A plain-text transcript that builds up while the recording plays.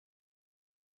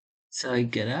So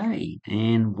g'day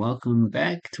and welcome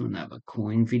back to another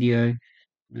coin video.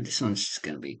 Now, this one's just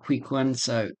going to be a quick one.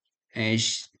 So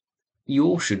as you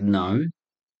all should know,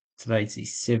 today's the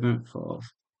 7th of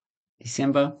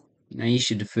December. Now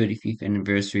issued the 35th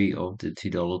anniversary of the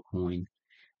 $2 coin.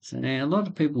 So now a lot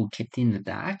of people kept in the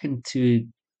dark until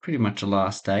pretty much the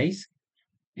last days.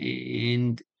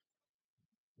 And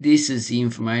this is the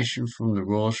information from the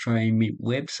Royal Australian Mint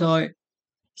website. It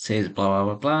says blah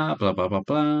blah blah blah blah blah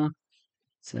blah.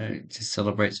 So it just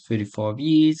celebrates 35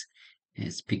 years.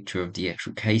 There's a picture of the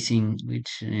actual casing,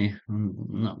 which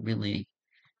not really,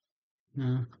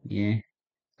 yeah,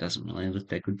 doesn't really look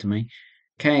that good to me.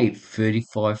 Okay,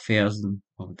 35,000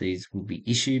 of these will be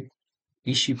issued.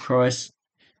 Issue price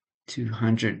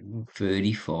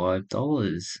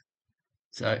 $235.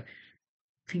 So I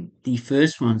think the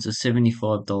first ones are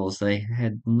 $75. They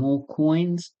had more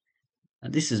coins.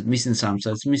 This is missing some,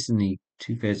 so it's missing the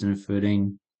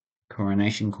 2013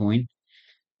 coronation coin.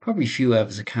 Probably a few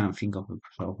others I can't think of the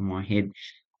top of my head.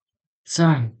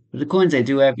 So, the coins I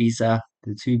do have is the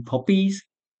two poppies.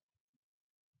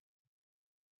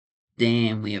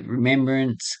 Then we have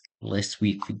remembrance, lest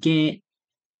we forget.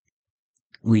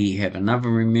 We have another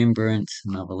remembrance,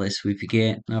 another lest we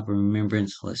forget, another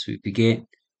remembrance, lest we forget.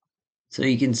 So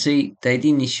you can see they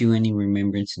didn't issue any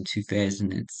remembrance in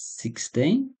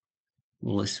 2016,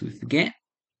 lest we forget,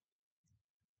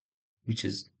 which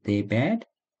is their bad.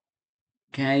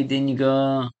 Okay, then you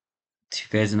got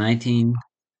 2018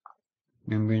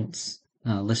 remembrance,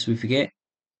 lest we forget.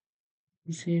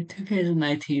 Is there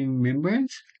 2018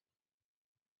 remembrance?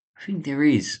 I think there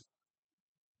is.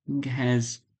 I think it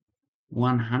has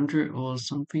 100 or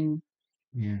something.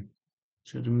 Yeah,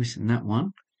 so they're missing that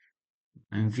one.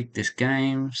 Invictus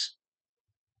Games,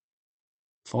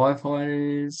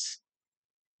 Firefighters,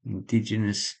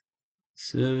 Indigenous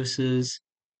Services,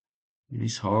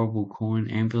 this horrible coin,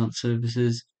 Ambulance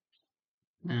Services,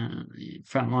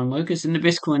 Frontline Workers, and the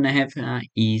best coin they have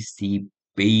is the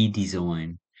B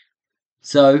design.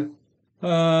 So,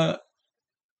 a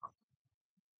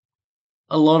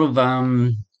lot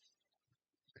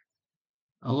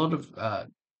of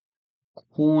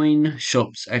coin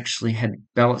shops actually had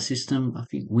ballot system. I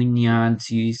think Wynyards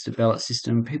used the ballot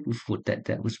system. People thought that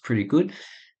that was pretty good,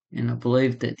 and I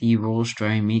believe that the Royal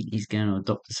Australian Mint is going to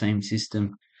adopt the same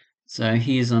system. So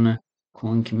here's on a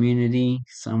coin community,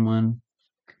 someone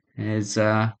has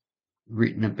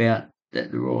written about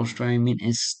that the Royal Australian Mint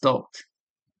has stopped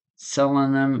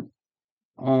selling them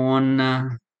on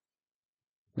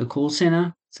the call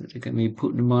centre, so they're going to be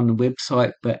putting them on the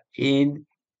website, but in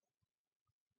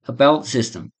a ballot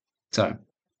system. So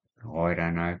I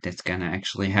don't know if that's going to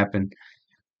actually happen.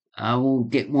 I will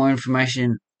get more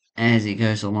information as it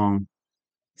goes along.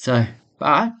 So,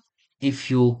 but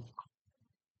if you're,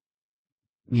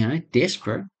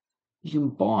 desperate, you can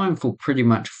buy them for pretty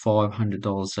much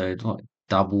 $500. So, like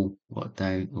double what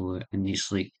they were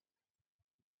initially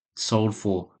sold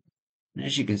for. And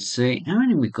as you can see, how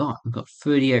many we got? We've got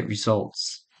 38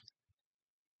 results.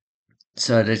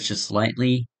 So that's just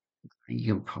lately.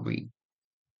 You can probably,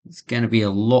 it's going to be a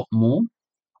lot more.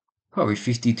 Probably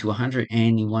 50 to 100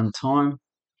 any one time.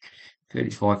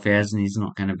 35,000 is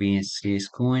not going to be a scarce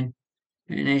coin.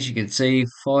 And as you can see,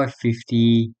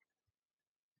 550.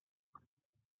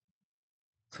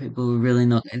 People are really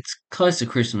not. It's close to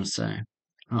Christmas, so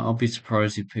I'll be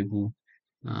surprised if people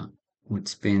uh, would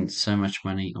spend so much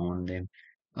money on them.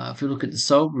 If you look at the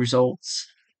sold results,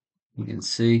 you can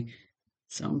see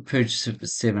someone purchased it for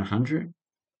 700.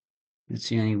 It's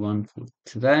the only one for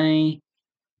today.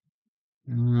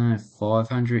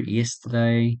 500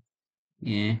 yesterday.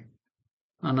 Yeah.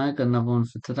 I know, got another one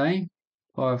for today.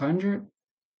 500.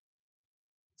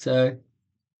 So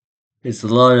there's a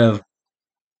lot of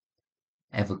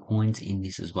other coins in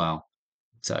this as well.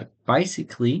 So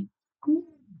basically,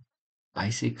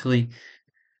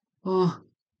 well,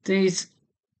 these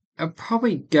are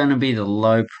probably going to be the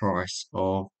low price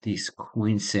of this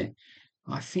coin set.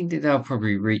 I think that they'll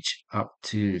probably reach up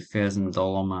to the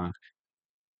 $1,000 mark.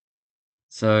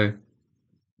 So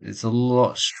it's a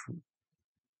lot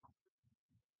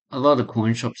of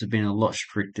coin shops have been a lot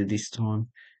stricter this time,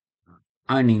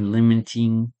 only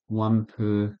limiting one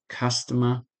per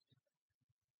customer,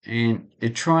 and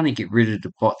they're trying to get rid of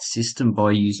the bot system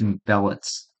by using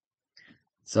ballots.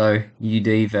 So you'd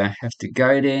either have to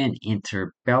go there and enter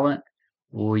a ballot,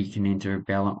 or you can enter a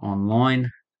ballot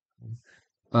online.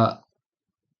 But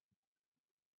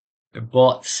the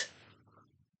bots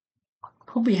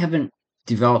probably haven't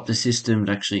developed a system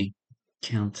to actually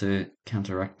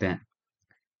counteract that.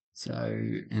 So,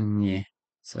 and yeah,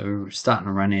 so we're starting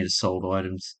to run out of sold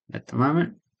items at the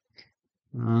moment.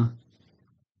 But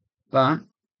I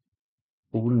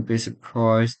wouldn't be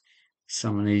surprised if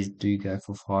some of these do go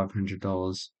for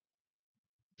 $500.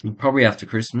 And probably after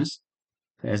Christmas,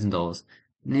 $1,000.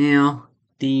 Now,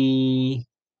 the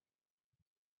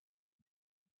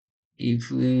if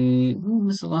we when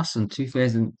was the last one?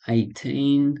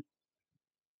 2018.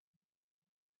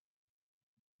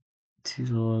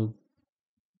 $2.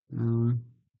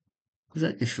 Was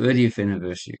that the 30th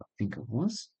anniversary? I think it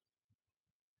was.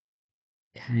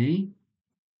 Okay,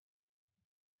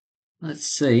 let's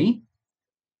see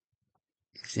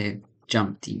if they've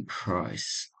jumped in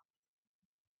price.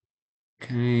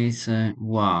 Okay, so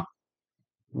wow,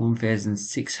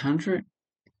 1,600,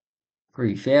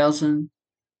 3,000,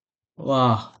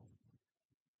 wow,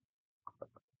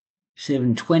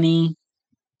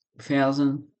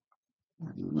 720,000.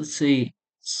 Let's see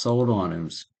sold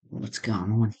items. What's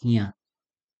going on here?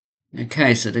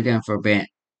 Okay, so they're going for about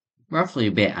roughly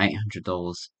about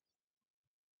 $800.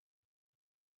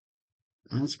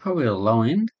 That's probably a low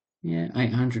end. Yeah,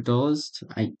 $800 to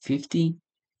 $850.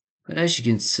 But as you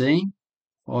can see,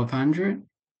 500.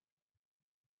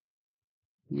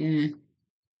 Yeah,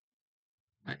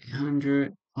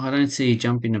 800. I don't see a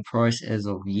jump in the price as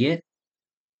of yet.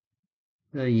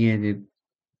 So yeah,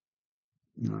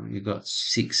 you've got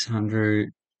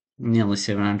 600, nearly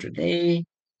 700 there,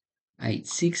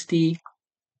 860.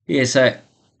 Yeah, so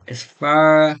as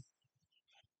far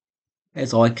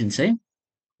as I can see,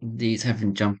 these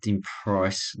haven't jumped in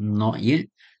price, not yet.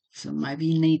 So maybe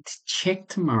you need to check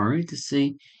tomorrow to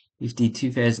see if the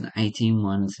 2018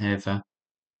 ones have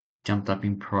jumped up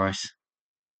in price.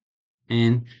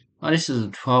 And this is a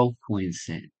 12 coin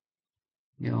set.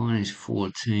 The other one is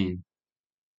 14.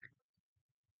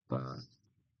 But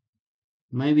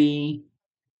maybe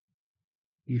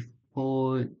you've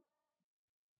bought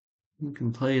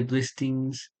completed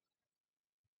listings.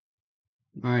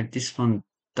 Alright, this one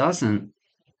doesn't.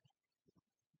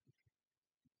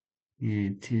 Yeah,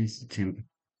 10 September.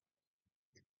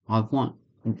 I want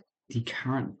the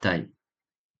current date.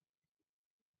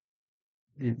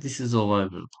 This is all over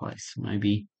the place.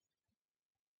 Maybe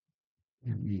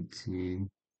I need to.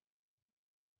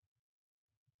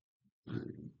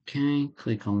 Okay,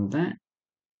 click on that.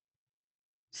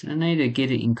 So I need to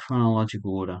get it in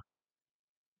chronological order.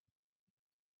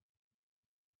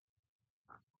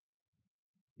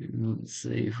 Let's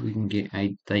see if we can get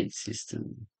a date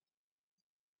system.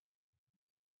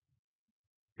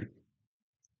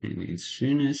 And as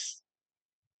soon as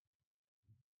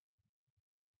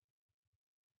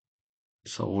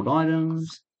sold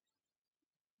items.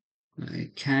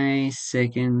 Okay,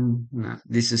 second. No,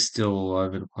 this is still all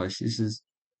over the place. This is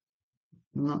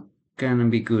not going to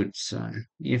be good. So,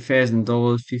 yeah, $1,000,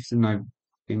 5th of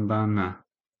November. No.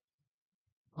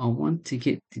 I want to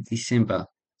get to December.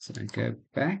 So go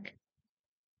back.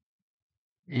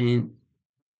 And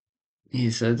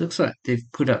yeah, so it looks like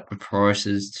they've put up the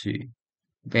prices to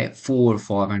about 4 to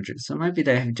 500. So maybe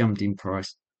they have jumped in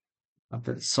price.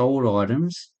 But sold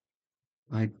items,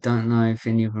 I don't know if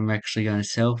any of them are actually going to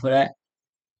sell for that.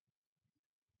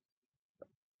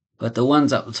 But the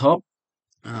ones up the top,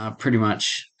 pretty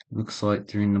much looks like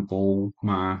they're in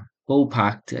the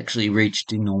ballpark to actually reach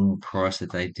the normal price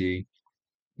that they do.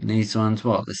 And these ones,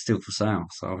 well, they're still for sale,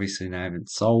 so obviously they haven't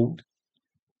sold.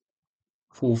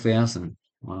 4,000.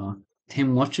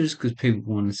 10 watches because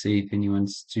people want to see if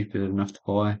anyone's stupid enough to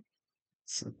buy.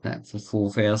 So that for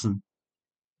 4,000.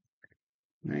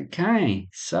 Okay,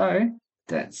 so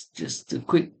that's just a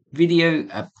quick video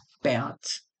about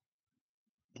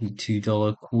the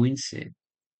 $2 coin set.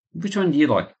 Which one do you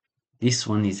like? This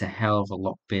one is a hell of a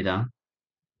lot better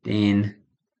than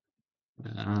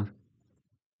uh,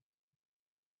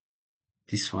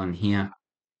 this one here.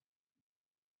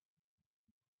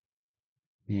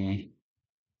 Yeah,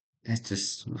 that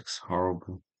just looks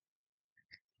horrible.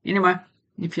 Anyway,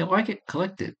 if you like it,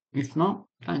 collect it. If not,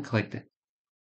 don't collect it.